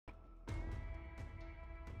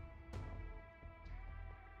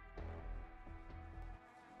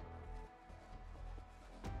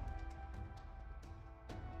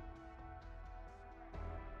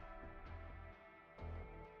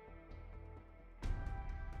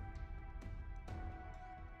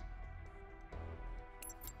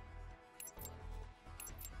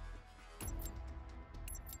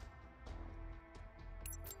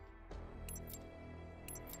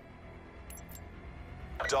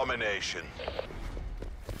Domination.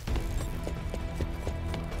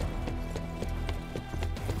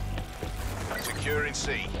 Securing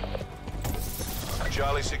C.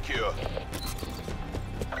 Charlie secure.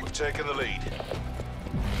 We've taken the lead.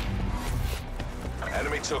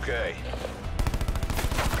 Enemy took A.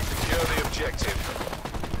 Secure the objective.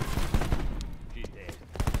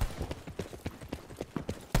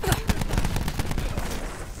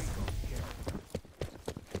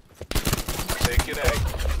 Taking A.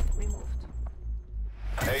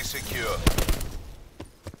 A secure.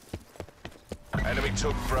 Enemy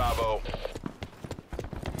took Bravo.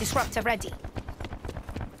 Disruptor ready.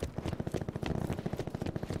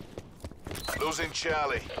 Losing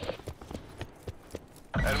Charlie.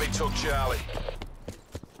 Enemy took Charlie.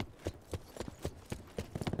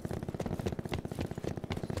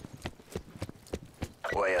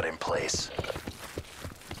 Wire in place.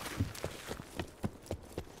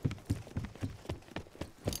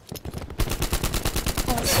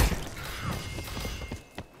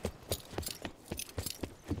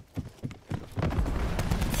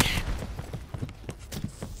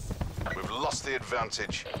 We've lost the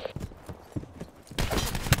advantage.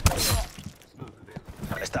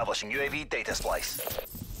 Establishing UAV data splice.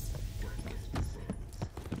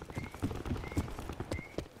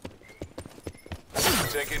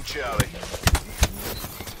 Taking Charlie.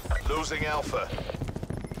 Losing Alpha.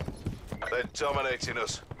 They're dominating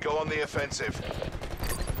us. Go on the offensive.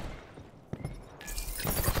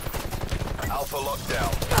 Alpha locked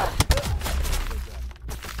down.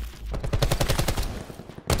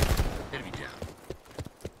 Enemy down.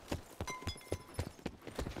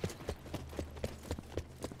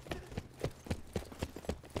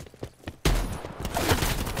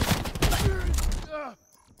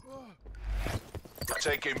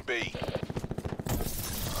 Taking B.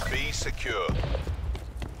 B secure.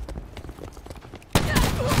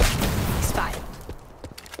 Expired.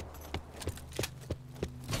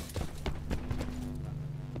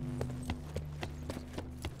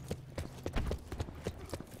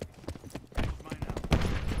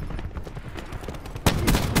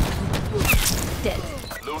 Dead.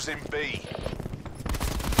 Losing B.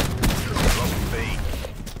 Lost B.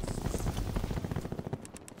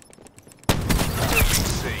 Taking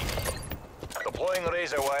C. Deploying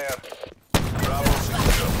razor wire. Bravo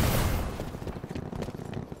secure.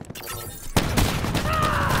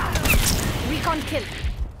 Recon kill.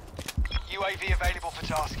 UAV available for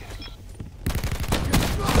tasking.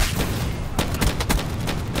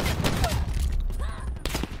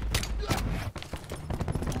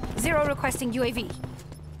 Zero requesting UAV.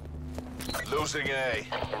 Losing A.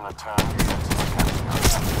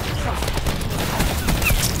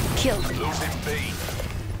 Killed. Losing B.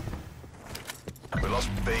 We lost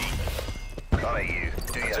B. All right, you.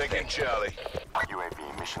 Do your Taking thing. Charlie.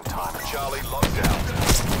 UAV mission time. Charlie locked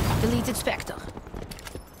down. Deleted Spectre.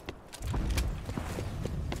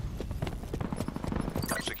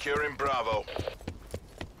 Securing Bravo.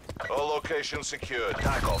 All locations secured.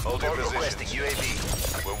 Tackle. Hold your Report requesting positions.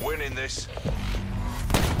 UAV. We're winning this.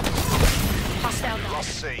 Hostile down. Lost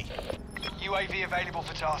C. UAV available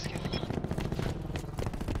for tasking.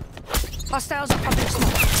 Hostiles are public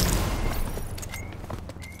smoke.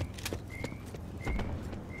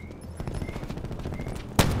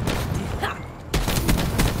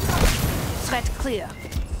 Threat clear.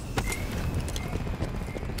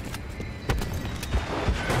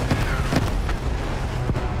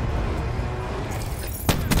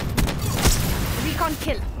 Recon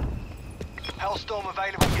kill. Hellstorm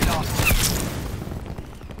available for tasking.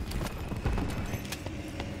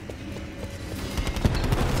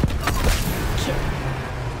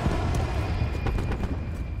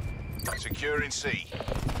 Securing C.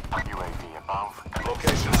 UAV above.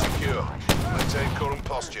 Location secure. Maintain current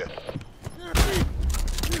posture.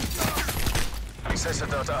 Sensor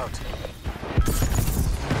dot out.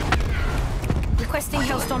 Requesting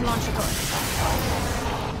Hellstorm launcher code.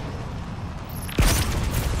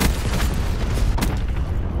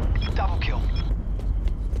 Double kill.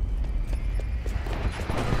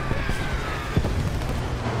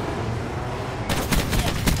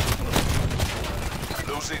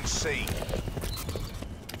 Losing C.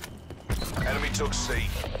 Enemy took C.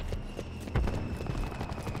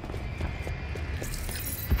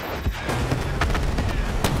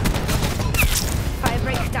 Fire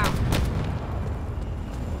break down.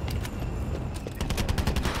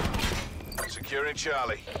 Securing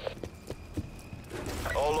Charlie.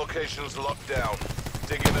 All locations locked down.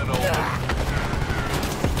 Digging an order.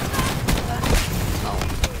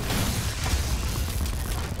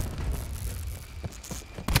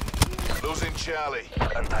 Losing Charlie.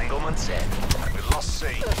 Entanglement set. We lost C.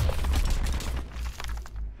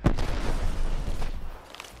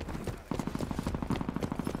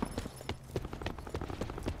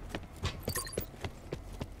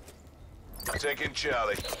 Taking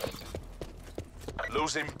Charlie.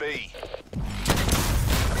 Losing B.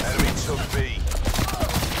 Enemy took B.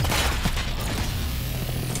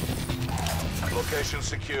 Location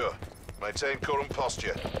secure. Maintain current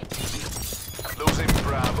posture. Losing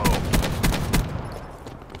Bravo.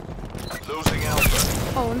 Losing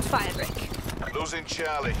Alpha. Owned firebreak. Losing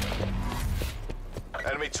Charlie.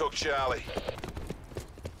 Enemy took Charlie.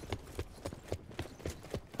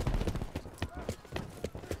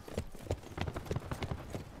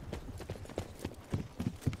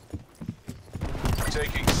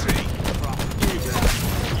 Taking C.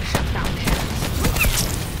 Shut down.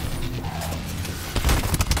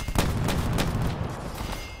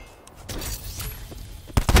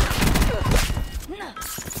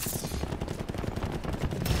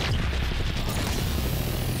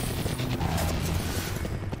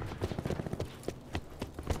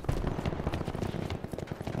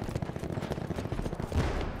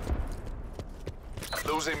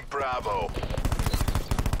 Losing Bravo.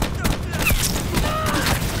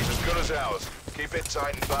 It's as good as ours. Keep it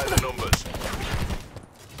tightened by the numbers.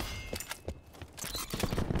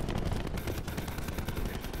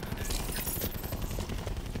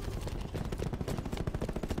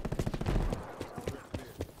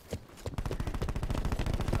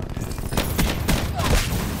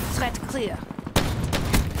 Threat clear.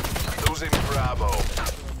 Losing Bravo.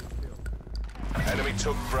 Enemy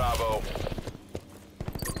took Bravo.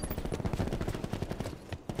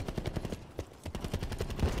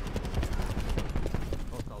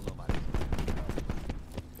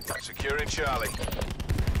 Securing Charlie.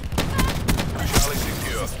 Charlie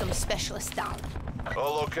secure. System specialist down.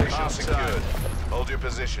 All locations secured. Hold your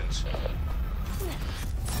positions.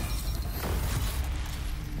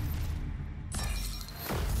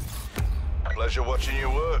 Pleasure watching you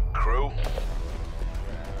work, crew.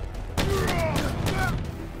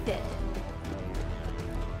 Dead.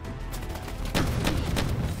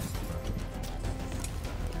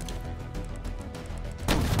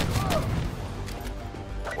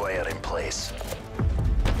 Wire in place.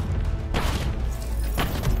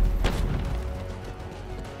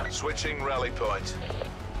 Switching rally point.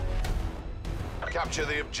 Capture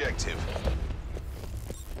the objective.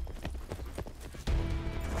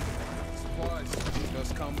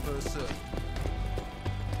 First come, first serve.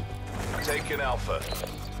 Taking Alpha.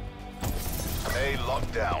 A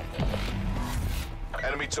locked down.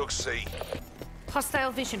 Enemy took C.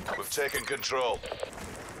 Hostile vision We've post. taken control.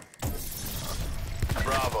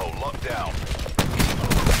 Bravo, locked down.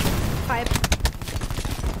 Fire.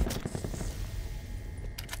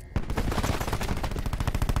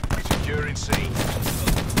 Securing C.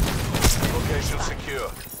 Location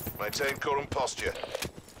secure. Maintain current posture.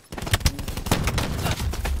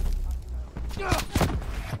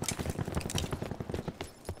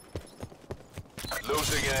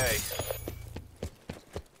 Losing A.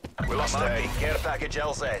 We lost A. Care package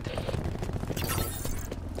LZ.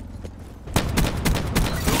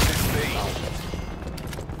 Losing B.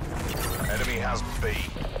 Enemy has B.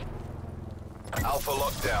 Alpha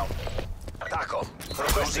lockdown. TACOM.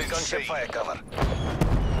 Requesting Losing gunship C. fire cover.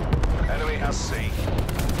 Enemy has C.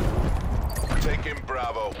 Taking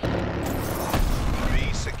Bravo.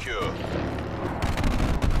 B secure.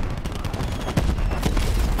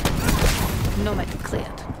 Nomad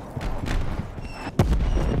cleared.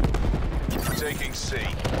 Taking C.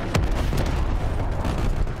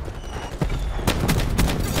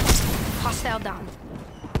 Hostile down.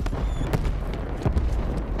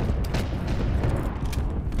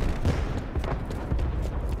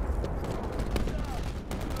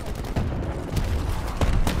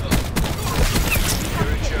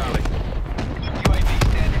 Securing Charlie. UAV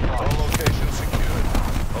standing by. All locations secured.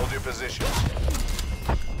 Hold your positions.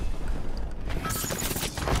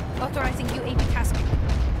 Authorizing UAV tasking.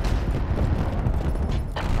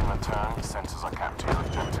 In return, sensors are capturing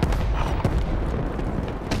objective.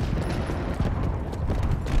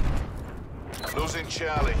 Losing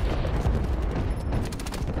Charlie.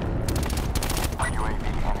 UAV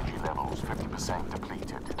energy levels 50%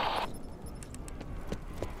 depleted.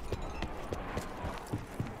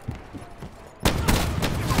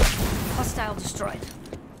 Hostile destroyed.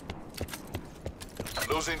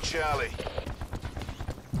 Losing Charlie.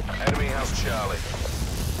 Enemy has Charlie.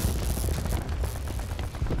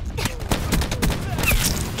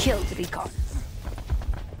 Killed recon.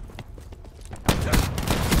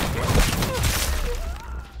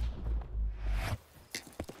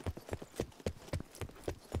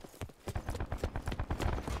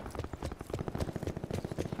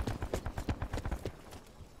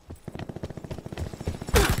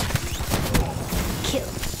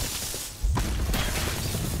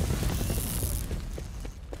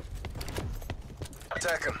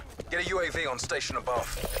 UAV on station above.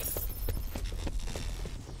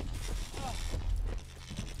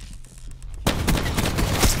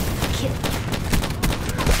 Kill.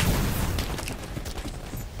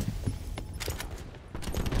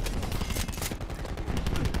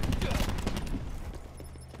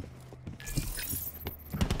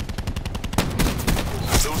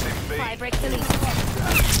 Losing B. Fire break the lead.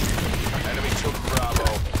 Enemy took Bravo.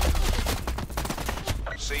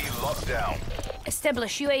 C locked down.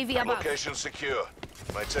 Establish UAV above. Location secure.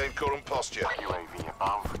 Maintain current posture. UAV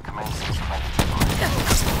above. Commencing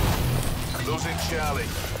expedition. Losing Charlie.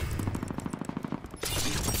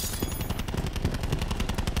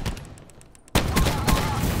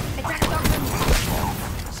 Attack doctor.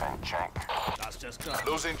 50% check.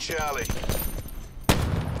 Losing Charlie.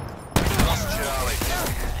 Lost Charlie.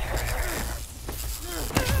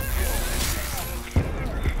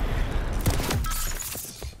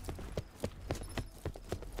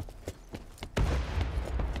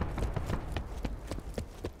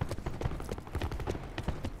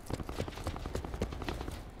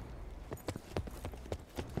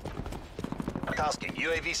 Tasking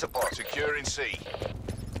UAV support. Securing C.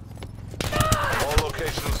 All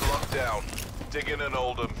locations locked down. Digging and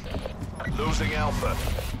Oldham. Losing Alpha.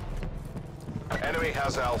 Enemy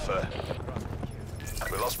has Alpha.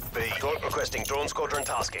 We lost B. Drone requesting drone squadron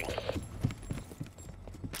tasking.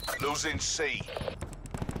 Losing C.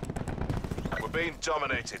 We're being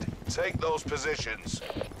dominated. Take those positions.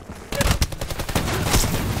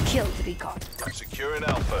 Killed recon. Securing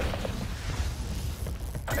Alpha.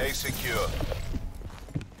 A secure.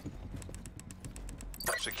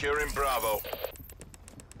 Securing Bravo.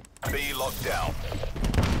 B locked down.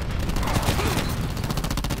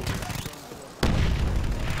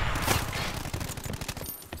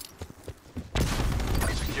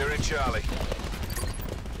 Securing Charlie.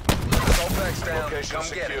 Complex down. Location Come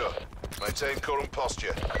get it. secure. Maintain current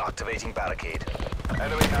posture. Activating barricade.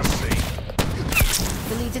 Enemy has C.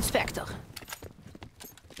 Deleted Spectre.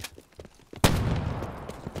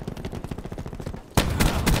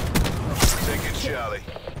 Taking Charlie.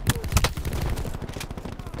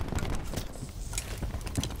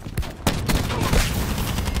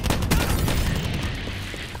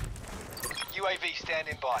 UAV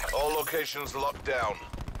standing by. All locations locked down.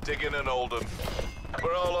 Digging and Oldham.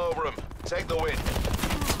 We're all over them. Take the win.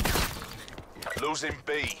 Losing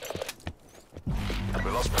B.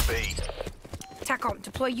 We lost B. TACOM,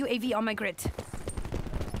 deploy UAV on my grid.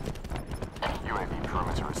 UAV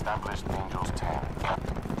perimeter established. Angels 10.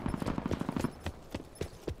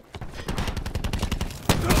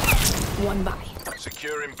 One by.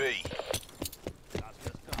 Securing B.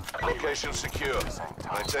 Location secure.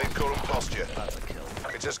 Maintain current posture.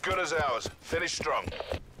 It's as good as ours. Finish strong.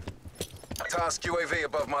 Task UAV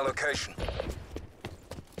above my location.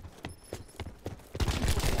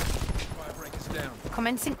 Firebreaker's down.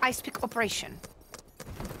 Commencing ice pick operation.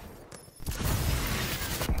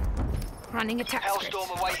 Running attack script.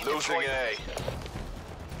 Hellstorm awaiting Losing deployment.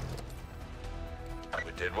 A.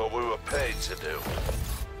 We did what we were paid to do.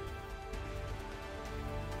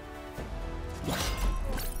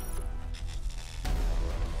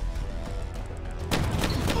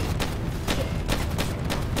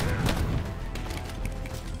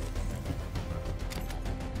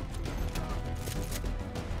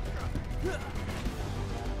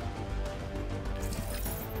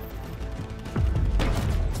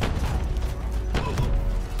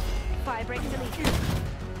 Fire break deleted.